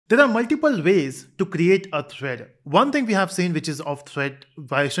There are multiple ways to create a thread. One thing we have seen, which is of thread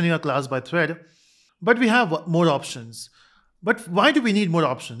by extending a class by thread, but we have more options. But why do we need more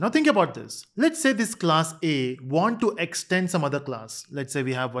options? Now think about this. Let's say this class A want to extend some other class. Let's say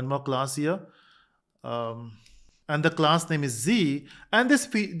we have one more class here, and the class name is Z, and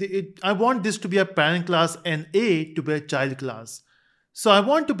I want this to be a parent class and A to be a child class. So I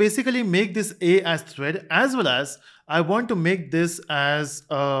want to basically make this A as thread, as well as I want to make this as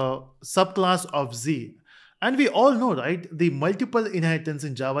a subclass of Z. And we all know, right, the multiple inheritance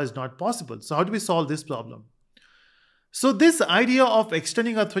in Java is not possible. So how do we solve this problem? So this idea of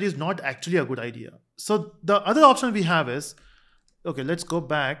extending a thread is not actually a good idea. So the other option we have is, okay, let's go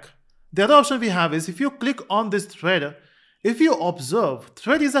back. The other option we have is, if you click on this thread, if you observe,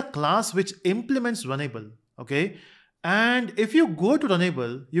 thread is a class which implements Runnable, okay? And if you go to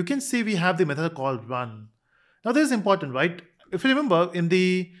Runnable, you can see we have the method called run. Now this is important, right? If you remember, in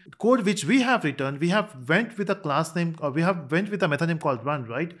the code which we have written, we have went with a class name, or we have went with a method name called run,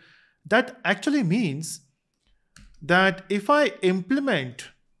 right? That actually means that if I implement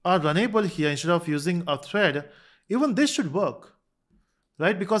a Runnable here instead of using a thread, even this should work,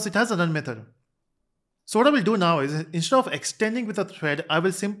 right? Because it has a run method. So what I will do now is, instead of extending with a thread, I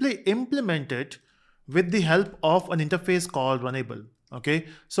will simply implement it with the help of an interface called Runnable. Okay,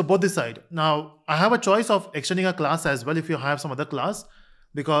 so both this side. Now I have a choice of extending a class as well if you have some other class,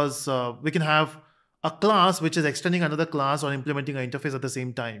 because we can have a class which is extending another class or implementing an interface at the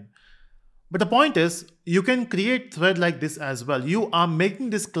same time. But the point is, you can create thread like this as well. You are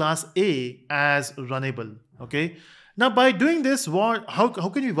making this class A as Runnable. Okay, now by doing this, how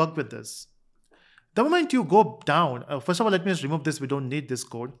can we work with this? The moment you go down, first of all, let me just remove this. We don't need this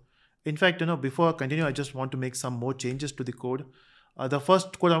code. In fact, before I continue, I just want to make some more changes to the code. The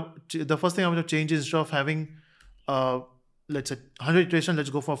first thing I'm going to change is, instead of having, let's say 100 iterations, let's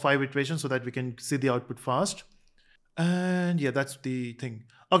go for 5 iterations so that we can see the output fast. And yeah, that's the thing.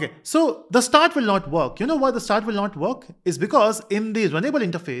 Okay, so the start will not work. You know why the start will not work? Is because in the Runnable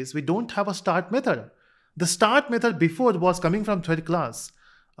interface, we don't have a start method. The start method before was coming from thread class.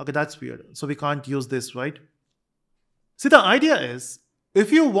 Okay, that's weird. So we can't use this, right? See, the idea is,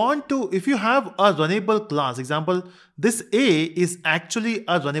 if you have a Runnable class, example, this A is actually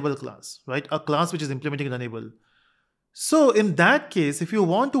a Runnable class, right? A class which is implementing Runnable. So in that case, if you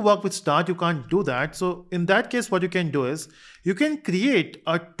want to work with start, you can't do that. So in that case, what you can do is, you can create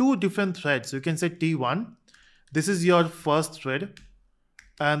two different threads. You can say T1, this is your first thread.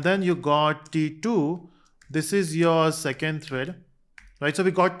 And then you got T2, this is your second thread, right? So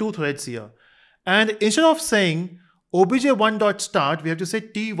we got 2 threads here. And instead of saying obj1.start, we have to say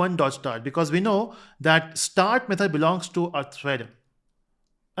t1.start, because we know that start method belongs to a thread.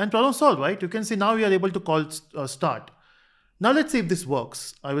 And problem solved, right? You can see now we are able to call start. Now let's see if this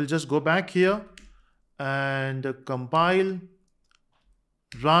works. I will just go back here and compile,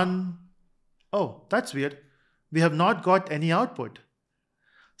 run. Oh, that's weird. We have not got any output.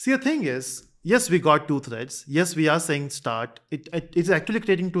 See, the thing is, yes, we got 2 threads. Yes, we are saying start. It's actually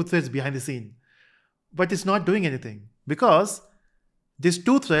creating 2 threads behind the scene. But it's not doing anything, because these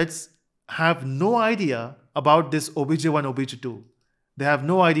 2 threads have no idea about this obj1, obj2. They have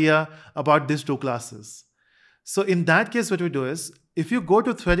no idea about these 2 classes. So in that case, what we do is, if you go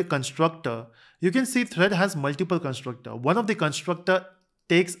to thread constructor, you can see thread has multiple constructor. One of the constructor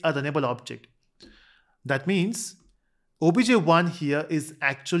takes a Runnable object. That means obj1 here is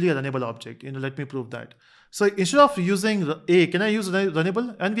actually a Runnable object. Let me prove that. So instead of using A, can I use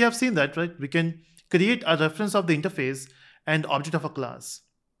Runnable? And we have seen that, right? We can create a reference of the interface and object of a class.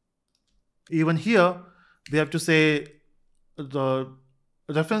 Even here, we have to say the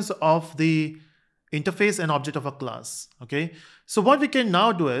reference of the interface and object of a class. Okay. So what we can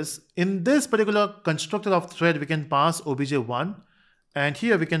now do is, in this particular constructor of thread, we can pass obj1, and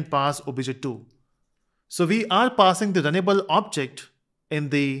here we can pass obj2. So we are passing the Runnable object in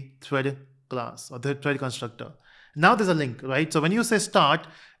the thread class or the thread constructor. Now there's a link, right? So when you say start,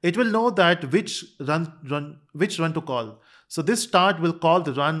 it will know that which run to call. So this start will call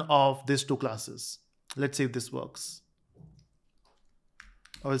the run of these 2 classes. Let's see if this works.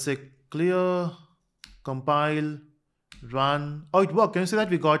 I will say clear, compile, run. Oh, it worked. Can you see that?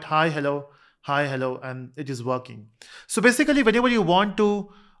 We got hi, hello, and it is working. So basically, whenever you want to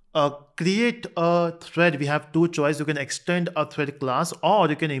create a thread, we have 2 choices. You can extend a thread class, or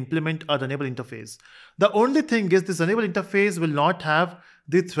you can implement a Runnable interface. The only thing is, this Runnable interface will not have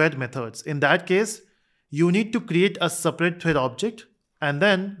the thread methods. In that case, you need to create a separate thread object, and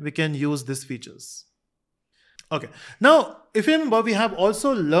then we can use these features. Okay. Now, if you remember, we have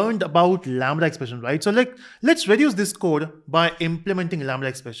also learned about lambda expression, right? So let's reduce this code by implementing lambda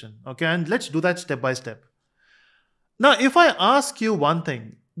expression. Okay, and let's do that step by step. Now, if I ask you one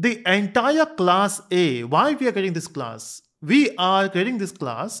thing, the entire class A, why we are getting this class? We are creating this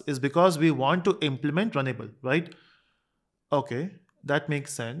class is because we want to implement Runnable, right? Okay, that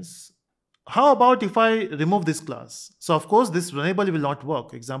makes sense. How about if I remove this class? So of course, this Runnable will not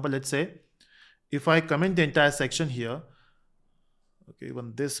work. Example, let's say, if I comment the entire section here, okay,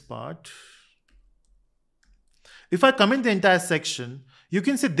 even this part, if I comment the entire section, you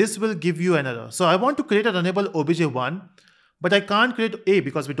can see this will give you an error. So I want to create a Runnable obj1, but I can't create A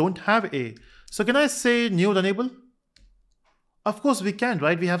because we don't have A. So can I say new Runnable? Of course we can,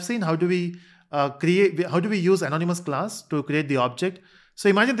 right? We have seen how do we use anonymous class to create the object. So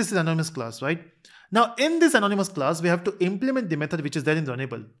imagine this is anonymous class, right? Now in this anonymous class, we have to implement the method which is there in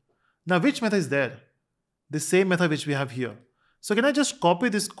Runnable. Now which method is there? The same method which we have here. So can I just copy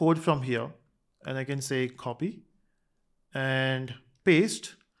this code from here, and I can say copy and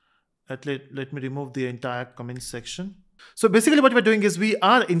paste. Let me remove the entire comment section. So basically what we're doing is we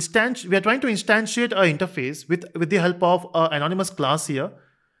are trying to instantiate our interface with the help of an anonymous class here.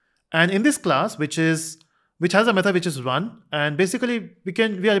 And in this class, which has a method which is run, and basically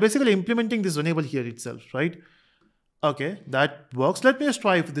we are basically implementing this Runnable here itself, right? Okay, that works. Let me just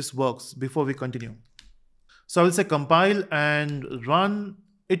try if this works before we continue. So I will say compile and run.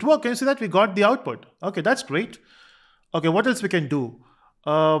 It worked. Can you see that we got the output? Okay, that's great. Okay, what else we can do?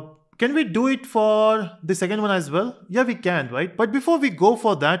 Can we do it for the second one as well? Yeah, we can, right? But before we go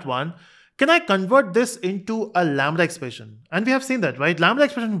for that one, can I convert this into a lambda expression? And we have seen that, right? Lambda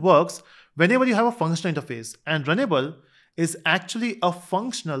expression works whenever you have a functional interface, and Runnable is actually a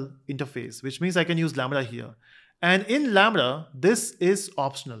functional interface, which means I can use lambda here. And in lambda, this is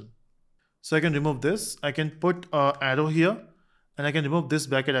optional. So I can remove this. I can put an arrow here, and I can remove this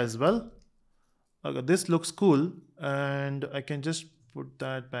bracket as well. Okay, this looks cool, and I can just put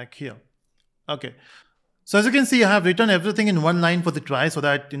that back here. Okay. So as you can see, I have written everything in one line for the try so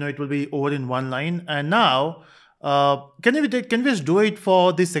that it will be over in one line. And now, can we just do it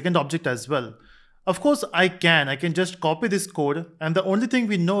for the second object as well? Of course, I can. I can just copy this code, and the only thing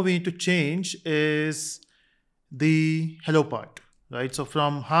we know we need to change is the hello part, right? So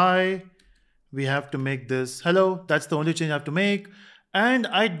from hi, we have to make this hello. That's the only change I have to make. And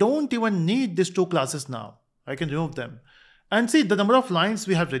I don't even need these two classes now. I can remove them. And see, the number of lines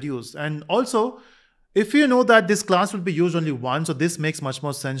we have reduced. And also, if you know that this class will be used only once, so this makes much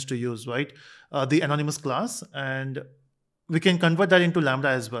more sense to use, right? The anonymous class, and we can convert that into lambda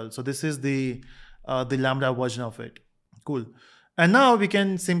as well. So this is the lambda version of it. Cool. And now we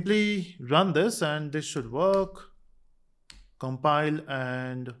can simply run this, and this should work. Compile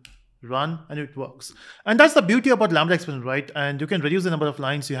and run, and it works. And that's the beauty about lambda expression, right? And you can reduce the number of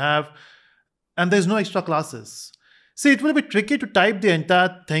lines you have, and there's no extra classes. See, it will be tricky to type the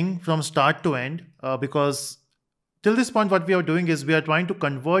entire thing from start to end because till this point, what we are doing is we are trying to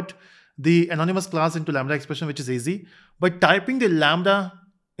convert the anonymous class into lambda expression, which is easy. But typing the lambda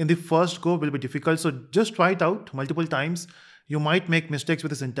in the first go will be difficult. So just try it out multiple times. You might make mistakes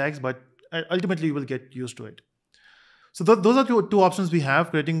with the syntax, but ultimately you will get used to it. So those are two options we have: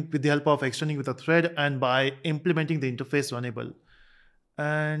 creating with the help of extending with a thread, and by implementing the interface Runnable.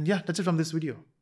 And yeah, that's it from this video.